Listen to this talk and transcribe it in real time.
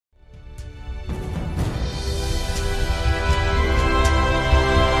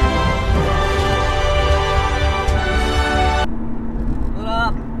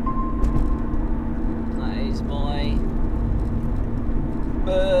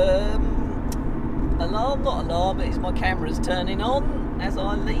alarm, not alarm, it's my camera's turning on as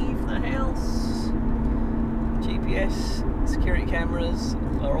I leave the house. GPS security cameras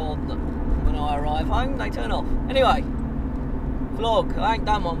are on when I arrive home, they turn off. Anyway, vlog, I ain't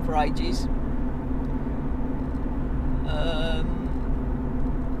done one for ages.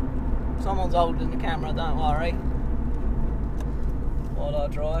 Someone's holding the camera, don't worry, while I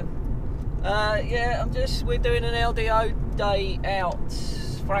drive. Yeah, we're doing an LDO day out.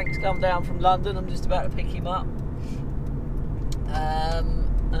 Frank's come down from London, I'm just about to pick him up.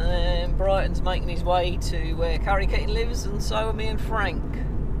 And Brighton's making his way to where Curry Kittens lives, and so are me and Frank.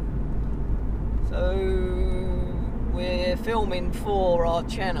 So we're filming for our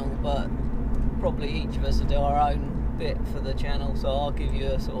channel, but probably each of us will do our own bit for the channel, so I'll give you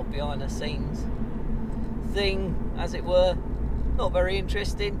a sort of behind the scenes thing, as it were. Not very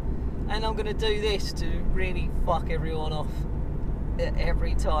interesting, and I'm going to do this to really fuck everyone off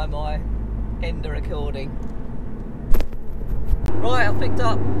every time I end the recording. Right, I've picked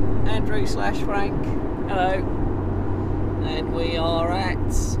up Andrew / Frank. Hello. And we are at,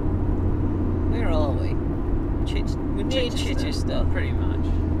 where are we? We're near Chichester, pretty much.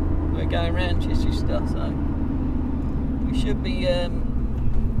 We're going around Chichester, so we should be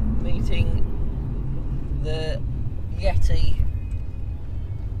meeting the Yeti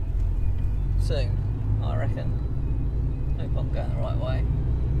soon, I reckon. Hope I'm going the right way.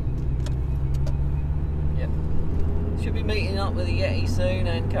 Yep. Should be meeting up with the Yeti soon,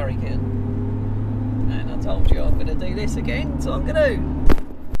 and Curry Kitten. And I told you I'm going to do this again, so I'm going to.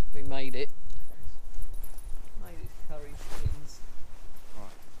 We made it. Made it to Curry Kittens.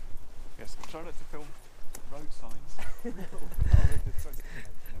 Right. Yes, try not to film road signs.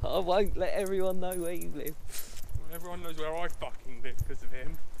 I won't let everyone know where you live. Well, everyone knows where I fucking live because of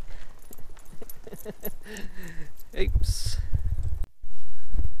him. Oops.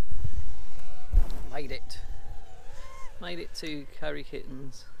 Made it. Made it to Curry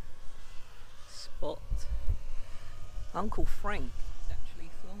Kittens spot. Uncle Frank is actually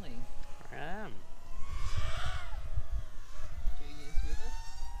flying. I am. Junior's with us.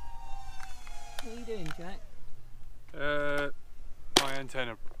 What are you doing, Jack? My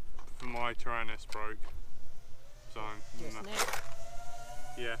antenna for my Tyrannus broke. So Just now.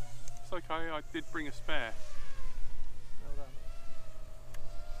 Yeah. It's okay, I did bring a spare. Well done.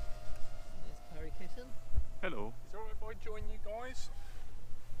 There's Curry Kitten. Hello. Is it alright if I join you guys?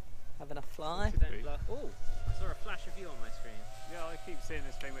 Having a fly. Oh, I saw a flash of you on my screen. Yeah, I keep seeing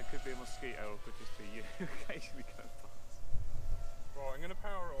this thing that could be a mosquito or could just be you occasionally going past. Right, I'm going to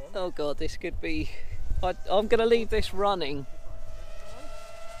power on. Oh god, this could be... I'm going to leave this running.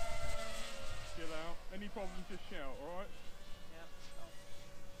 Chill out. Any problems, just shout, alright? Yeah.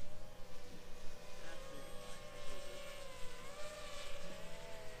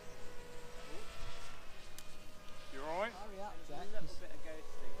 You alright? Hurry up, Jack. A little bit of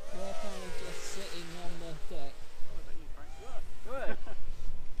ghosting. You're kind of just sitting on the deck. Oh, is that you, Frank? Good.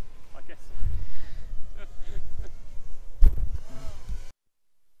 I guess so.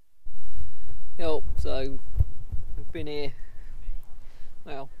 Yo, so we've been here,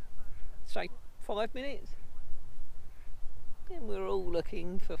 well, say 5 minutes, and we're all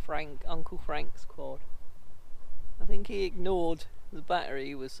looking for Uncle Frank's quad. I think he ignored the battery.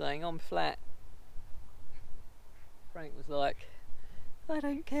 He was saying, I'm flat. Frank was like, I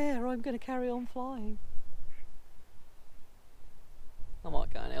don't care, I'm going to carry on flying. I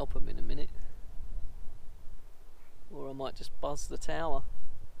might go and help him in a minute, or I might just buzz the tower.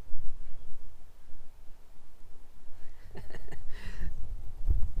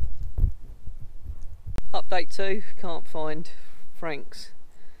 Update 2, can't find Frank's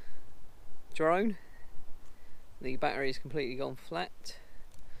drone. The battery's completely gone flat.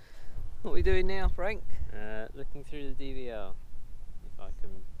 What are we doing now, Frank? Looking through the DVR. If I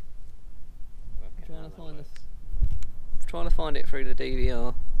can work it Trying out to find that this. Trying to find it through the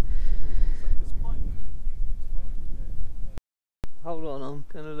DVR. Hold on, I'm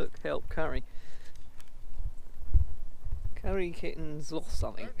gonna help Curry. Curry Kittens lost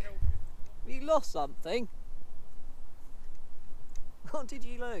something. You lost something? What did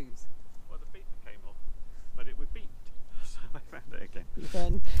you lose? Well, the beeper came off, but it was beeped, so I found it again.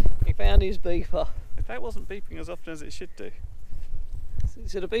 He found his beeper. That wasn't beeping as often as it should do.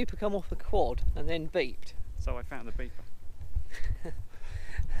 So the beeper come off the quad and then beeped. So I found the beeper.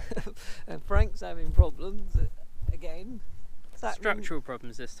 And Frank's having problems again. Structural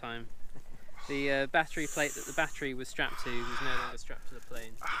problems this time. The battery plate that the battery was strapped to was no longer strapped to the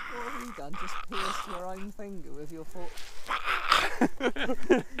plane. What have you done? Just pierced your own finger with your foot?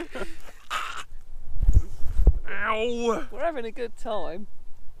 Ow! We're having a good time.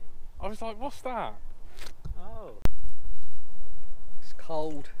 I was like, what's that?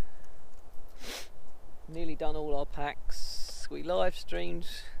 cold. Nearly done all our packs. We live streamed,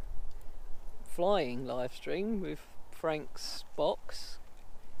 flying live stream with Frank's box.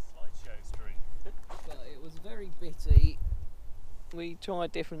 Slideshow stream. But it was very bitty. We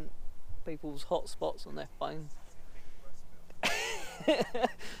tried different people's hotspots on their phones.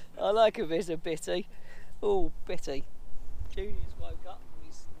 I like a bit of bitty. Oh, bitty. Junior's woke up from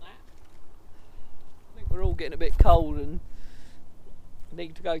his nap. I think we're all getting a bit cold and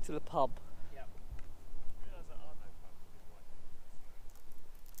need to go to the pub. Yep.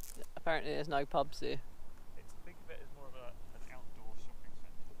 Apparently there's no pubs here. Think of it as more of an outdoor shopping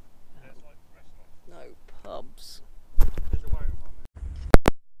centre. There's like restaurants. No pubs. There's a way with my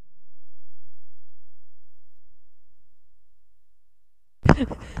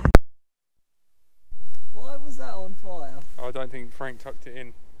Why was that on fire? I don't think Frank tucked it in.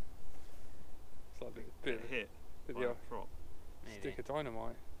 It's like a bit of a hit. bit by of a prop. a stick of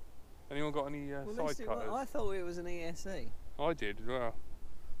dynamite. Anyone got any Well, at side least it cutters? I thought it was an ESE. At I did as well.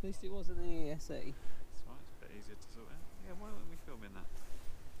 least it wasn't an ESE. It's right, it's a bit easier to sort out. Yeah, why weren't we filming that?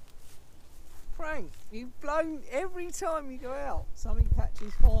 Frank, you've blown every time you go out. Something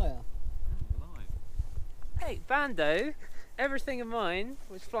catches fire. Oh, live. Hey, Bando, everything of mine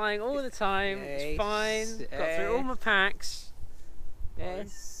was flying all the time. Yes, It's fine. Got through all my packs.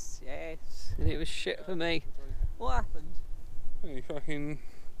 Yes, yes. And it was shit for me. What happened? He fucking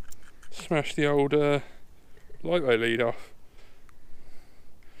smashed the old lightweight lead off.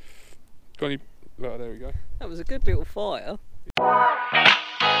 Got any? Oh, there we go. That was a good little fire.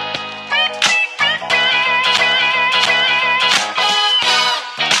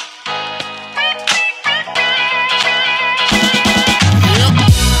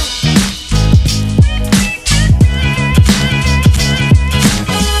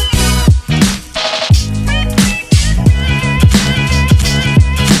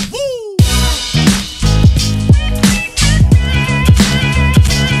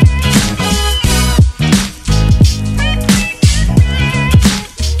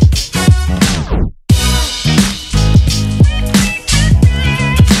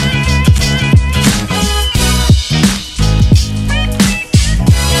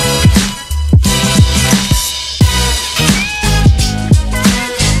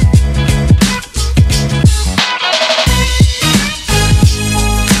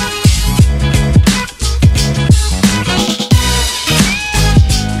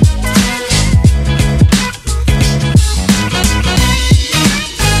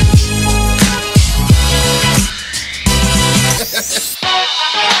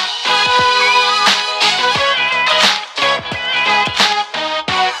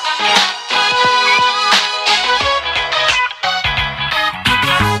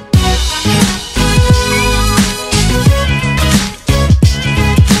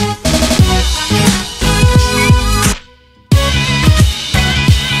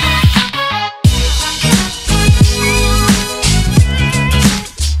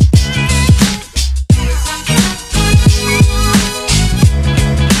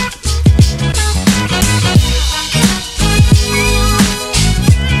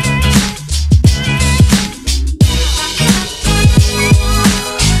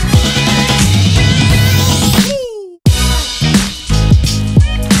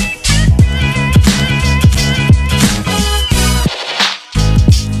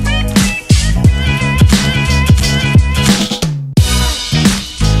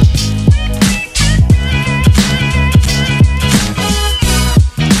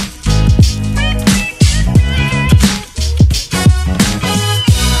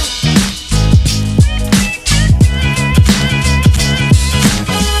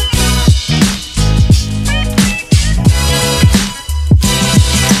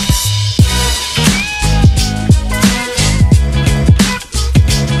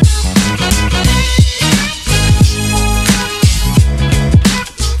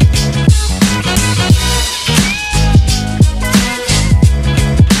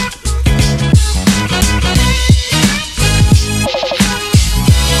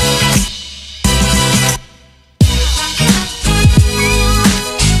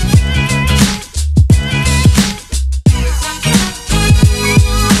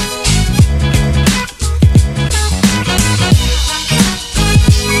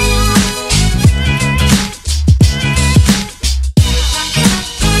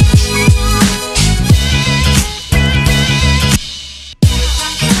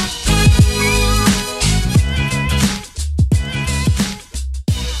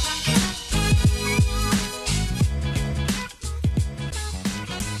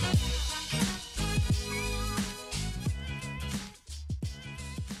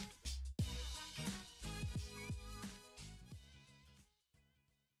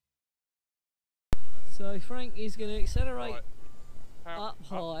 So Frank is going to accelerate Right. up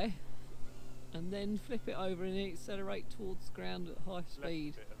high and then flip it over and accelerate towards ground at high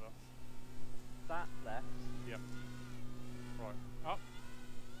speed. Left bit of us. That left. Yep. Right. Up.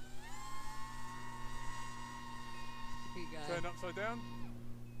 Keep going. Turn upside down.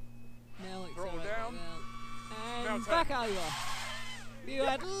 Now Throttle accelerate down. And Now back over. You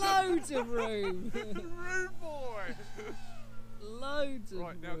had loads of room. Rude boy! Loads of room.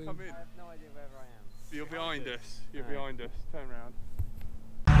 Right, now come in. I have no idea where I am. You're behind us. You're Alright. behind us. Turn round.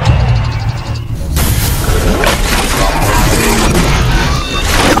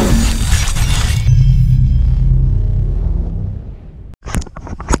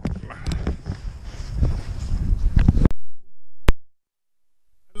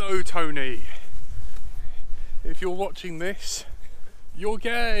 Hello, Tony. If you're watching this, you're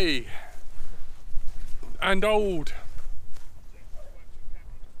gay and old.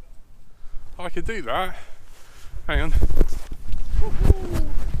 I could do that. Hang on.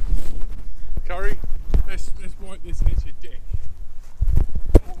 Curry, let's wipe this against your dick.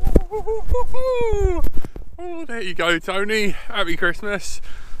 Oh, there you go, Tony. Happy Christmas.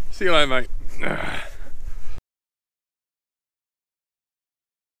 See you later, mate.